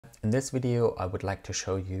In this video, I would like to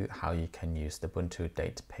show you how you can use the Buunto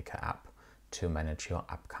Date Picker app to manage your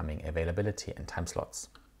upcoming availability and time slots.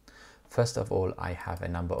 First of all, I have a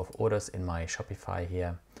number of orders in my Shopify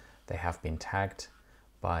here. They have been tagged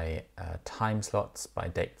by time slots, by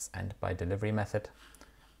dates and by delivery method.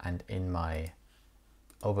 And in my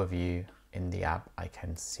overview in the app, I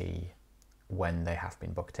can see when they have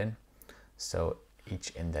been booked in. So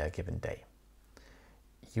each in their given day.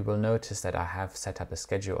 You will notice that I have set up a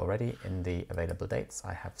schedule already in the available dates.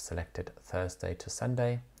 I have selected Thursday to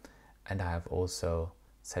Sunday, and I have also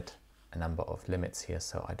set a number of limits here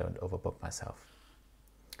so I don't overbook myself.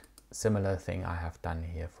 Similar thing I have done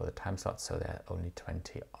here for the time slots, so there are only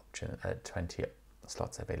 20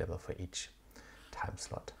 slots available for each time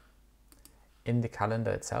slot. In the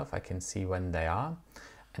calendar itself, I can see when they are,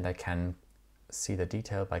 and I can see the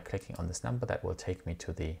detail by clicking on this number. That will take me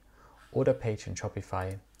to the order page in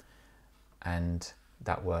Shopify, and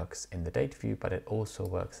that works in the date view, but it also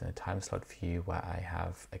works in a time slot view where I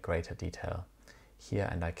have a greater detail here,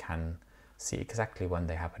 and I can see exactly when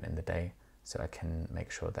they happen in the day, so I can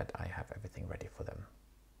make sure that I have everything ready for them.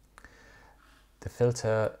 The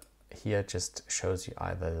filter here just shows you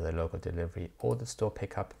either the local delivery or the store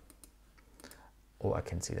pickup, or I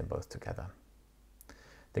can see them both together.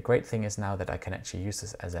 The great thing is now that I can actually use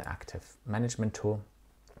this as an active management tool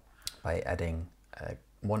by adding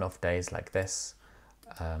one-off days like this,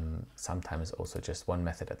 sometimes also just one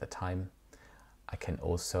method at a time. I can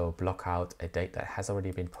also block out a date that has already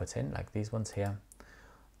been put in, like these ones here,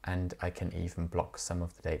 and I can even block some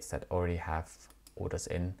of the dates that already have orders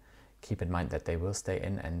in. Keep in mind that they will stay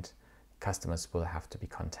in and customers will have to be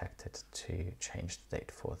contacted to change the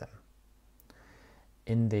date for them.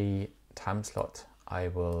 In the time slot, I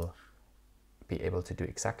will be able to do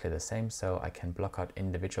exactly the same, so I can block out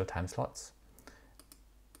individual time slots.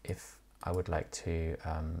 If I would like to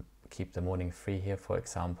keep the morning free here, for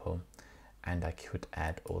example, and I could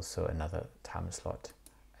add also another time slot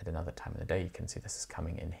at another time of the day. You can see this is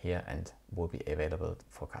coming in here and will be available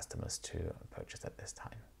for customers to purchase at this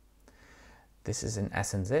time. This is in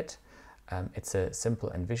essence it. It's a simple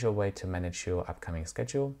and visual way to manage your upcoming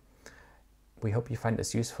schedule. We hope you find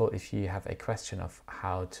this useful. If you have a question of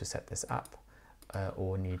how to set this up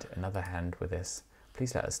or need another hand with this,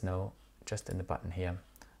 please let us know just in the button here.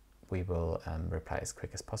 We will reply as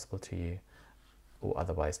quick as possible to you, or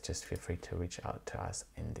otherwise just feel free to reach out to us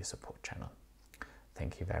in the support channel.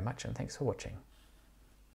 Thank you very much, and thanks for watching.